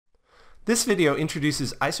This video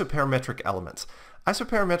introduces isoparametric elements.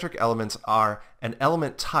 Isoparametric elements are an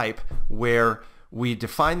element type where we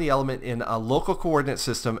define the element in a local coordinate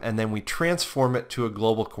system and then we transform it to a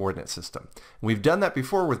global coordinate system. We've done that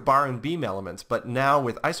before with bar and beam elements, but now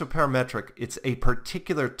with isoparametric, it's a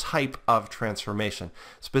particular type of transformation.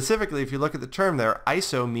 Specifically, if you look at the term there,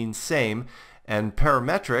 iso means same, and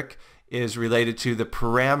parametric is related to the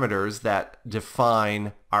parameters that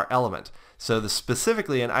define our element. So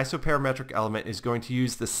specifically, an isoparametric element is going to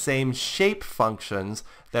use the same shape functions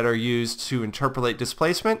that are used to interpolate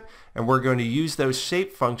displacement, and we're going to use those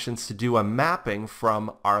shape functions to do a mapping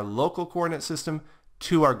from our local coordinate system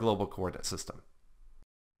to our global coordinate system.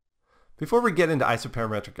 Before we get into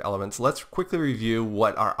isoparametric elements, let's quickly review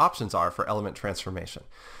what our options are for element transformation.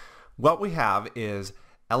 What we have is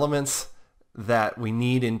elements that we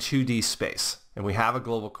need in 2D space, and we have a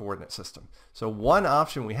global coordinate system. So one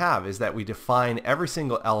option we have is that we define every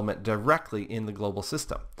single element directly in the global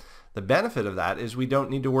system. The benefit of that is we don't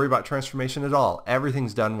need to worry about transformation at all.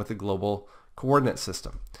 Everything's done with the global coordinate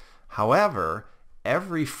system. However,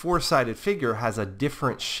 every four-sided figure has a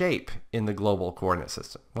different shape in the global coordinate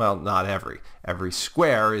system. Well, not every. Every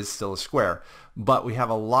square is still a square, but we have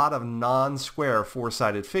a lot of non-square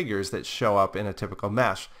four-sided figures that show up in a typical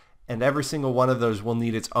mesh, and every single one of those will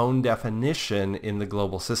need its own definition in the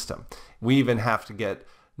global system. We even have to get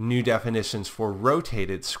new definitions for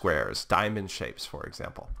rotated squares, diamond shapes, for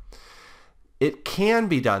example. It can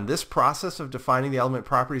be done, this process of defining the element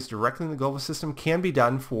properties directly in the global system can be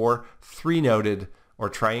done for three-noded or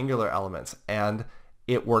triangular elements, and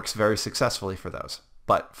it works very successfully for those.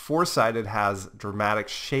 But four-sided has dramatic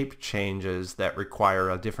shape changes that require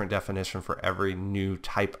a different definition for every new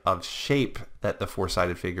type of shape that the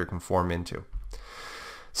four-sided figure can form into.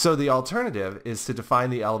 So the alternative is to define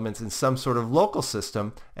the elements in some sort of local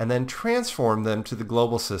system and then transform them to the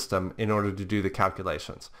global system in order to do the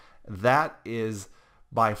calculations. That is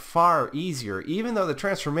by far easier, even though the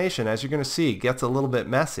transformation, as you're going to see, gets a little bit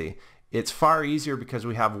messy. It's far easier because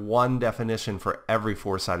we have one definition for every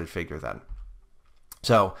four-sided figure then.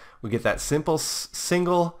 So we get that simple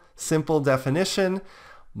definition,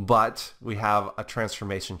 but we have a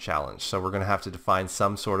transformation challenge. So we're going to have to define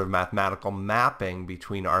some sort of mathematical mapping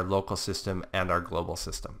between our local system and our global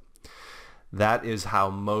system. That is how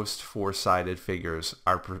most four-sided figures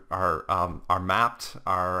are mapped,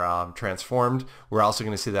 are transformed. We're also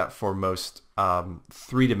going to see that for most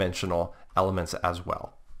three-dimensional elements as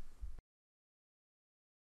well.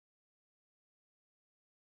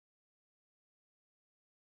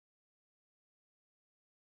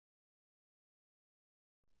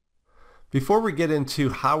 Before we get into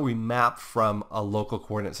how we map from a local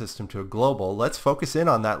coordinate system to a global, let's focus in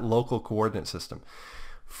on that local coordinate system.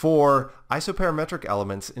 For isoparametric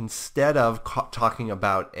elements, instead of talking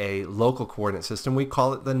about a local coordinate system, we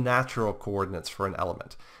call it the natural coordinates for an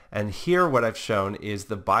element. And here what I've shown is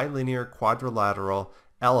the bilinear quadrilateral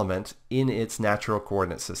element in its natural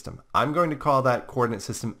coordinate system. I'm going to call that coordinate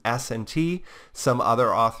system S and T. Some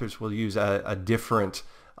other authors will use a different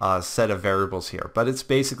set of variables here, but it's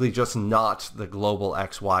basically just not the global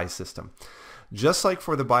XY system. Just like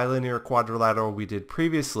for the bilinear quadrilateral we did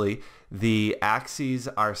previously, the axes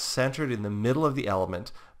are centered in the middle of the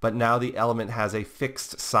element, but now the element has a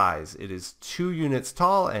fixed size. It is 2 units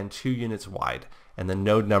tall and 2 units wide, and the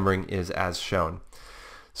node numbering is as shown.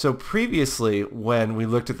 So previously, when we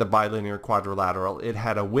looked at the bilinear quadrilateral, it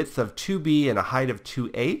had a width of 2b and a height of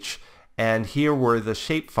 2h, and here were the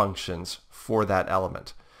shape functions for that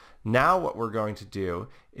element. Now what we're going to do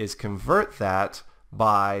is convert that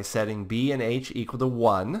by setting b and h equal to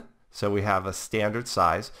 1, so we have a standard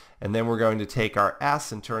size, and then we're going to take our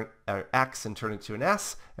x and turn it to an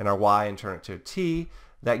s, and our y and turn it to a t.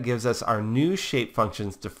 That gives us our new shape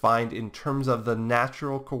functions defined in terms of the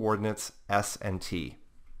natural coordinates s and t.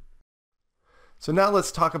 So now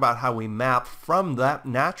let's talk about how we map from that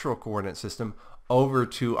natural coordinate system over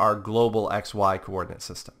to our global xy coordinate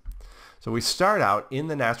system. So we start out in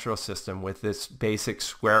the natural system with this basic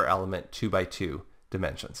square element 2 by 2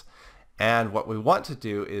 dimensions. And what we want to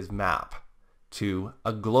do is map to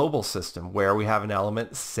a global system where we have an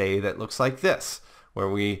element, say, that looks like this, where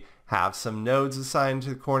we have some nodes assigned to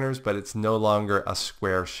the corners, but it's no longer a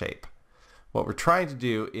square shape. What we're trying to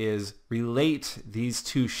do is relate these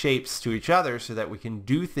two shapes to each other so that we can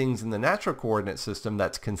do things in the natural coordinate system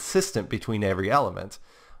that's consistent between every element,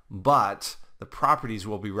 but the properties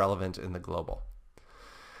will be relevant in the global.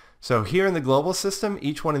 So here in the global system,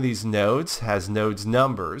 each one of these nodes has nodes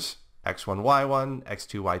numbers, x1, y1,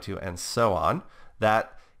 x2, y2, and so on,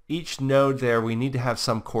 that each node there we need to have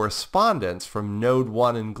some correspondence from node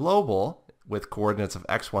 1 in global with coordinates of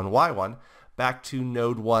x1, y1 back to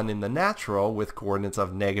node 1 in the natural with coordinates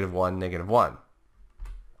of -1, -1.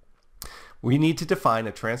 We need to define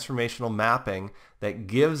a transformational mapping that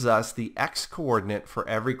gives us the x coordinate for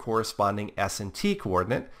every corresponding s and t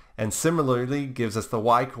coordinate, and similarly gives us the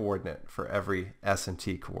y coordinate for every s and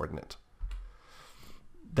t coordinate.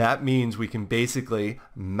 That means we can basically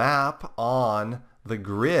map on the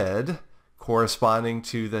grid corresponding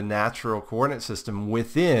to the natural coordinate system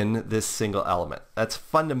within this single element. That's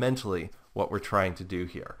fundamentally what we're trying to do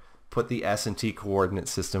here. Put the s and t coordinate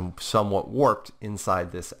system somewhat warped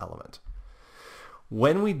inside this element.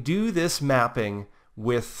 When we do this mapping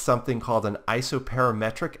with something called an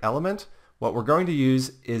isoparametric element, what we're going to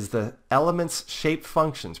use is the element's shape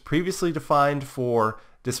functions previously defined for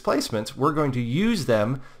displacements. We're going to use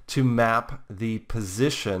them to map the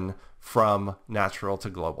position from natural to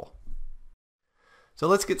global. So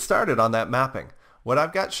let's get started on that mapping. What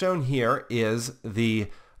I've got shown here is the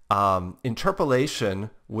interpolation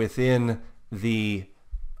within the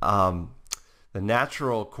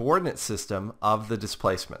natural coordinate system of the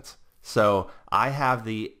displacements. So I have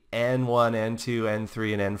the n1, n2,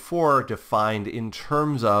 n3, and n4 defined in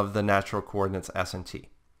terms of the natural coordinates s and t.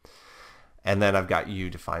 And then I've got u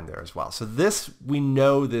defined there as well. So this, we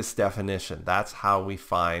know this definition. That's how we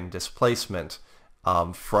find displacement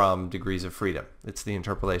from degrees of freedom. It's the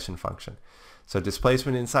interpolation function. So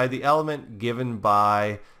displacement inside the element given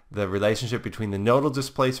by the relationship between the nodal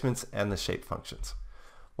displacements and the shape functions.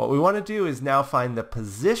 What we want to do is now find the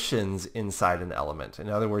positions inside an element. In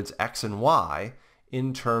other words, x and y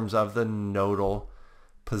in terms of the nodal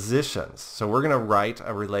positions. So we're going to write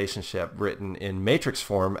a relationship written in matrix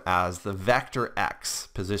form as the vector x,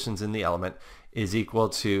 positions in the element, is equal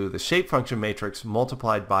to the shape function matrix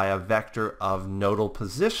multiplied by a vector of nodal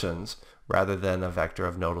positions rather than a vector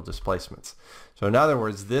of nodal displacements. So in other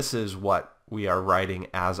words, this is what we are writing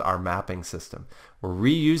as our mapping system. We're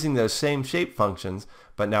reusing those same shape functions,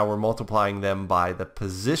 but now we're multiplying them by the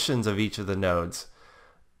positions of each of the nodes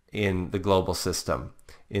in the global system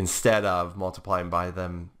instead of multiplying by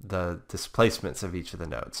them the displacements of each of the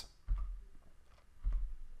nodes.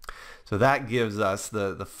 So that gives us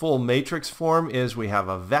the full matrix form is we have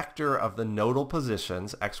a vector of the nodal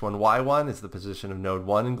positions. x1, y1 is the position of node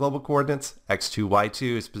 1 in global coordinates. x2,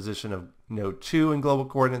 y2 is position of node 2 in global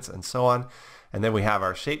coordinates, and so on. And then we have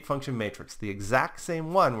our shape function matrix, the exact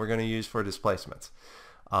same one we're going to use for displacements.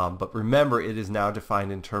 But remember, it is now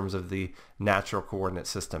defined in terms of the natural coordinate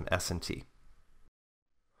system, s and t.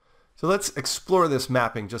 So let's explore this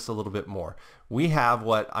mapping just a little bit more. We have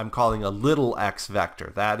what I'm calling a little x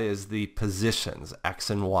vector. That is the positions, x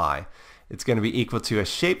and y. It's going to be equal to a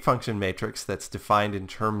shape function matrix that's defined in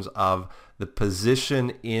terms of the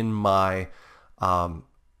position in my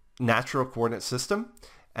natural coordinate system.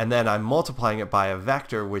 And then I'm multiplying it by a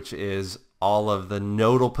vector, which is all of the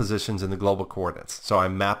nodal positions in the global coordinates. So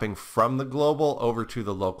I'm mapping from the global over to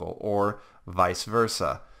the local, or vice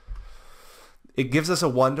versa. It gives us a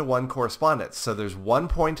one-to-one correspondence. So there's one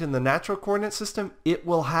point in the natural coordinate system, it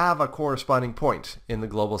will have a corresponding point in the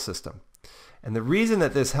global system. And the reason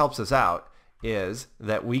that this helps us out is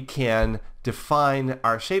that we can define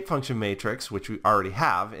our shape function matrix, which we already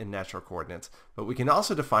have in natural coordinates, but we can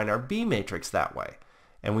also define our B matrix that way.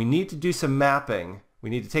 And we need to do some mapping. We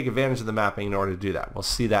need to take advantage of the mapping in order to do that. We'll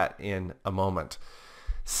see that in a moment.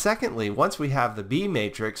 Secondly, once we have the B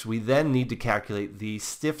matrix, we then need to calculate the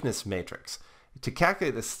stiffness matrix. To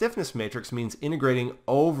calculate the stiffness matrix means integrating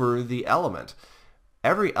over the element.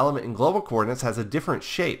 Every element in global coordinates has a different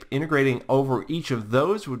shape. Integrating over each of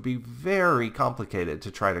those would be very complicated to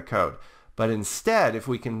try to code. But instead, if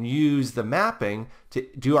we can use the mapping to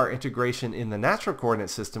do our integration in the natural coordinate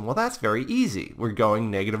system, well, that's very easy. We're going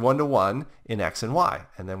 -1 to 1 in x and y,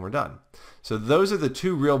 and then we're done. So those are the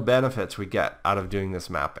two real benefits we get out of doing this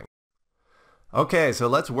mapping. Okay, so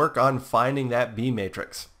let's work on finding that B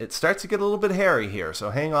matrix. It starts to get a little bit hairy here, so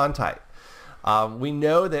hang on tight. We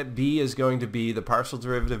know that B is going to be the partial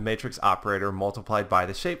derivative matrix operator multiplied by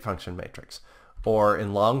the shape function matrix. Or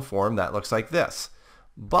in long form, that looks like this.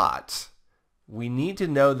 But we need to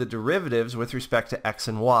know the derivatives with respect to x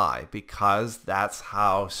and y, because that's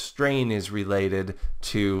how strain is related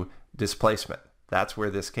to displacement. That's where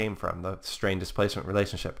this came from, the strain displacement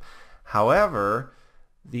relationship. However,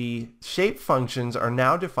 the shape functions are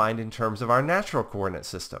now defined in terms of our natural coordinate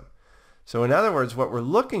system. So in other words, what we're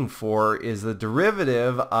looking for is the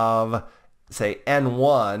derivative of, say,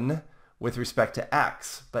 n1 with respect to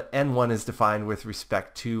x, but n1 is defined with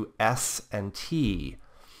respect to s and t.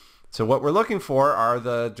 So what we're looking for are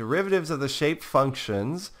the derivatives of the shape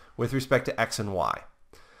functions with respect to x and y.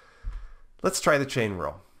 Let's try the chain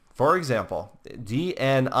rule. For example,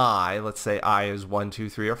 dni, let's say I is 1, 2,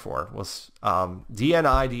 3, or 4. Well,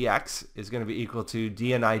 dni dx is going to be equal to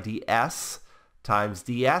dni ds times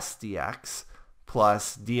ds dx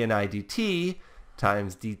plus dni dt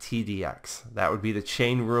times dt dx. That would be the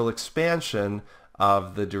chain rule expansion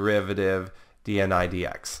of the derivative dni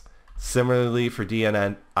dx. Similarly, for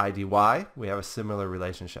dni dy, we have a similar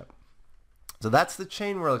relationship. So that's the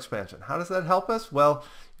chain rule expansion. How does that help us? Well,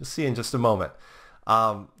 you'll see in just a moment.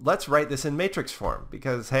 Let's write this in matrix form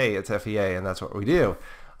because, hey, it's FEA and that's what we do.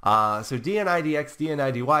 So dni dx,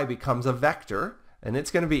 dni dy becomes a vector, and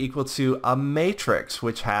it's going to be equal to a matrix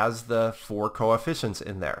which has the 4 coefficients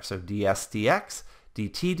in there. So ds dx,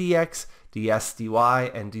 dt dx, ds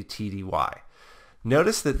dy, and dt dy.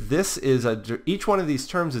 Notice that this is each one of these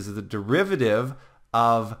terms is the derivative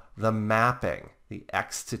of the mapping, the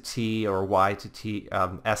x to t or y to t,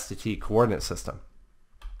 s to t coordinate system.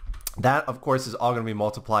 That, of course, is all going to be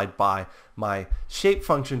multiplied by my shape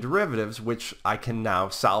function derivatives, which I can now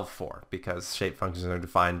solve for because shape functions are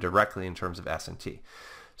defined directly in terms of s and t.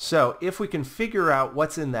 So if we can figure out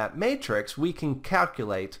what's in that matrix, we can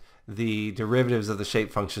calculate the derivatives of the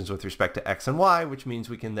shape functions with respect to x and y, which means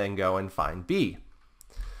we can then go and find b.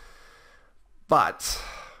 But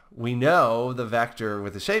we know the vector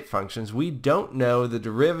with the shape functions. We don't know the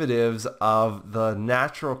derivatives of the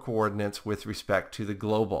natural coordinates with respect to the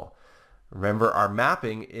global. Remember, our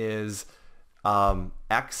mapping is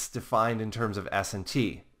x defined in terms of s and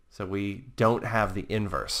t, so we don't have the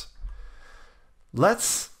inverse.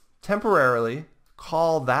 Let's temporarily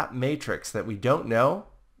call that matrix that we don't know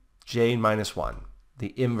j minus 1,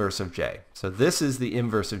 the inverse of j. So this is the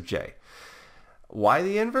inverse of j. Why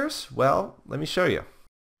the inverse? Well, let me show you.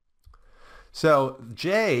 So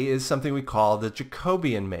j is something we call the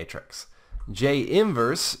Jacobian matrix. J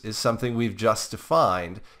inverse is something we've just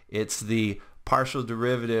defined. It's the partial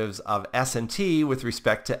derivatives of s and t with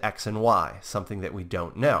respect to x and y, something that we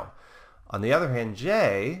don't know. On the other hand,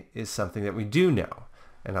 j is something that we do know,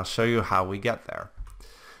 and I'll show you how we get there.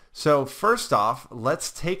 So first off,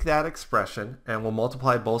 let's take that expression and we'll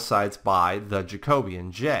multiply both sides by the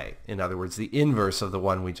Jacobian j, in other words, the inverse of the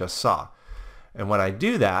one we just saw. And when I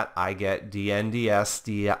do that, I get dn ds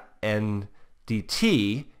dn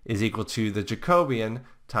dt is equal to the Jacobian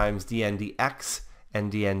times dn dx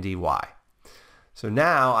and dn dy. So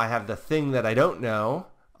now I have the thing that I don't know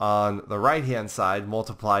on the right-hand side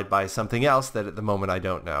multiplied by something else that at the moment I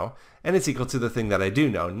don't know, and it's equal to the thing that I do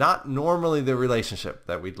know. Not normally the relationship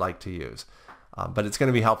that we'd like to use, but it's going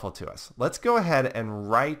to be helpful to us. Let's go ahead and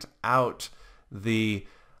write out the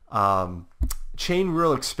chain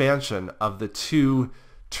rule expansion of the two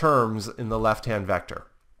terms in the left-hand vector.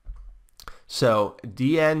 So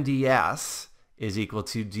dn ds is equal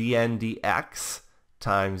to dn dx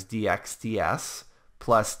times dx ds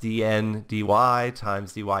plus dn dy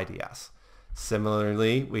times dy ds.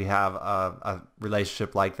 Similarly, we have a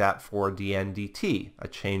relationship like that for dn dt, a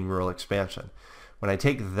chain rule expansion. When I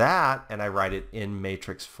take that and I write it in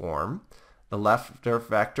matrix form, the left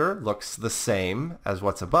vector looks the same as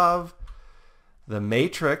what's above. The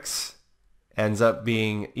matrix ends up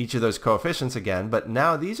being each of those coefficients again, but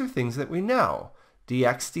now these are things that we know.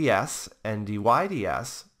 dx ds and dy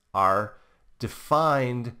ds are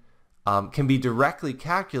defined, can be directly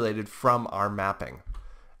calculated from our mapping.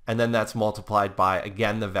 And then that's multiplied by,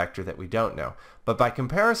 again, the vector that we don't know. But by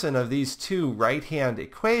comparison of these two right-hand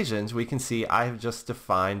equations, we can see I have just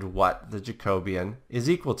defined what the Jacobian is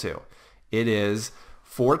equal to. It is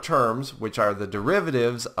 4 terms, which are the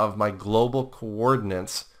derivatives of my global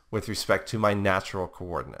coordinates with respect to my natural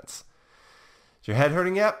coordinates. Is your head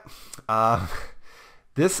hurting yet?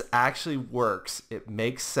 This actually works. It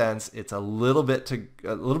makes sense. It's a little bit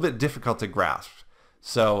difficult to grasp.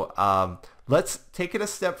 So let's take it a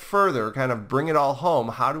step further, kind of bring it all home.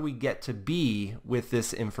 How do we get to B with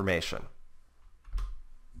this information?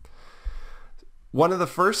 One of the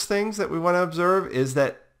first things that we want to observe is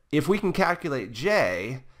that if we can calculate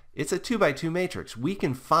J, it's a 2 by 2 matrix. We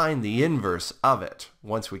can find the inverse of it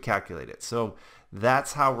once we calculate it. So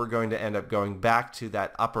that's how we're going to end up going back to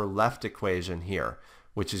that upper left equation here,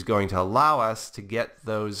 which is going to allow us to get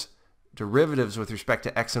those derivatives with respect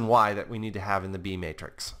to x and y that we need to have in the B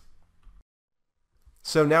matrix.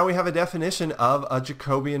 So now we have a definition of a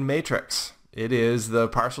Jacobian matrix. It is the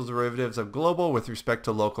partial derivatives of global with respect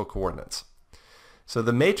to local coordinates. So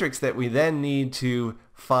the matrix that we then need to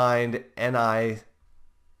find ni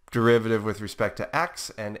derivative with respect to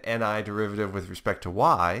x and ni derivative with respect to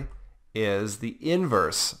y is the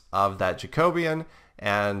inverse of that Jacobian,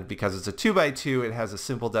 and because it's a 2 by 2, it has a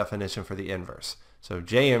simple definition for the inverse. So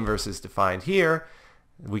J inverse is defined here.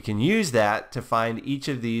 We can use that to find each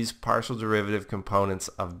of these partial derivative components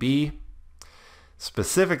of B.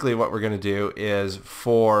 Specifically, what we're going to do is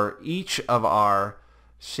for each of our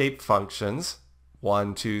shape functions,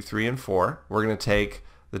 1, 2, 3, and 4, we're going to take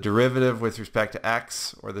the derivative with respect to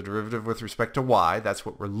x or the derivative with respect to y. That's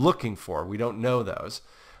what we're looking for. We don't know those.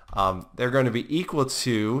 They're going to be equal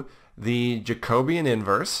to the Jacobian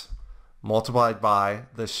inverse multiplied by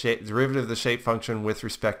the derivative of the shape function with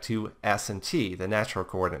respect to s and t, the natural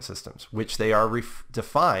coordinate systems, which they are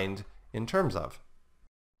defined in terms of.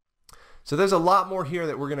 So there's a lot more here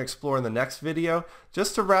that we're going to explore in the next video.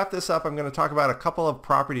 Just to wrap this up, I'm going to talk about a couple of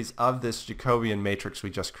properties of this Jacobian matrix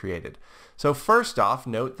we just created. So first off,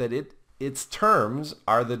 note that its terms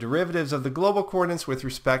are the derivatives of the global coordinates with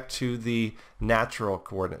respect to the natural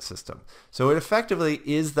coordinate system. So it effectively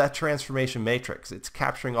is that transformation matrix. It's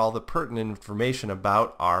capturing all the pertinent information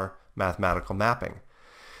about our mathematical mapping.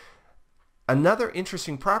 Another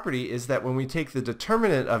interesting property is that when we take the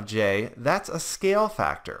determinant of J, that's a scale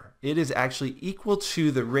factor. It is actually equal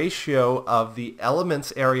to the ratio of the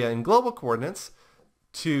element's area in global coordinates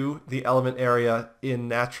to the element area in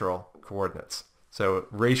natural coordinates. So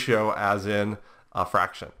ratio as in a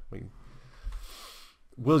fraction.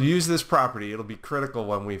 We'll use this property. It'll be critical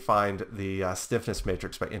when we find the stiffness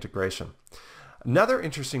matrix by integration. Another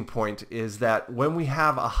interesting point is that when we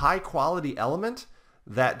have a high quality element,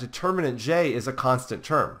 that determinant J is a constant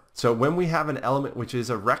term. So when we have an element which is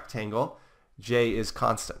a rectangle, J is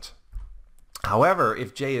constant. However,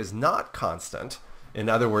 if J is not constant, in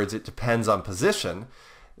other words, it depends on position,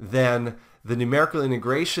 then the numerical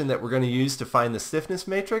integration that we're going to use to find the stiffness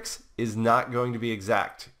matrix is not going to be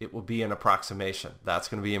exact. It will be an approximation. That's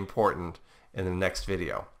going to be important in the next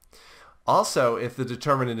video. Also, if the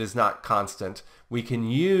determinant is not constant, we can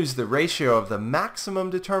use the ratio of the maximum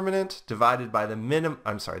determinant divided by the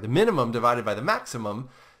minimum divided by the maximum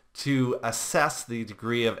to assess the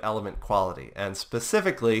degree of element quality. And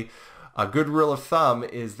specifically, a good rule of thumb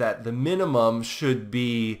is that the minimum should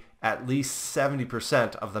be at least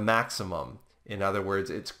 70% of the maximum. In other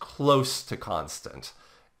words, it's close to constant.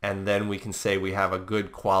 And then we can say we have a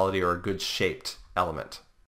good quality or a good shaped element.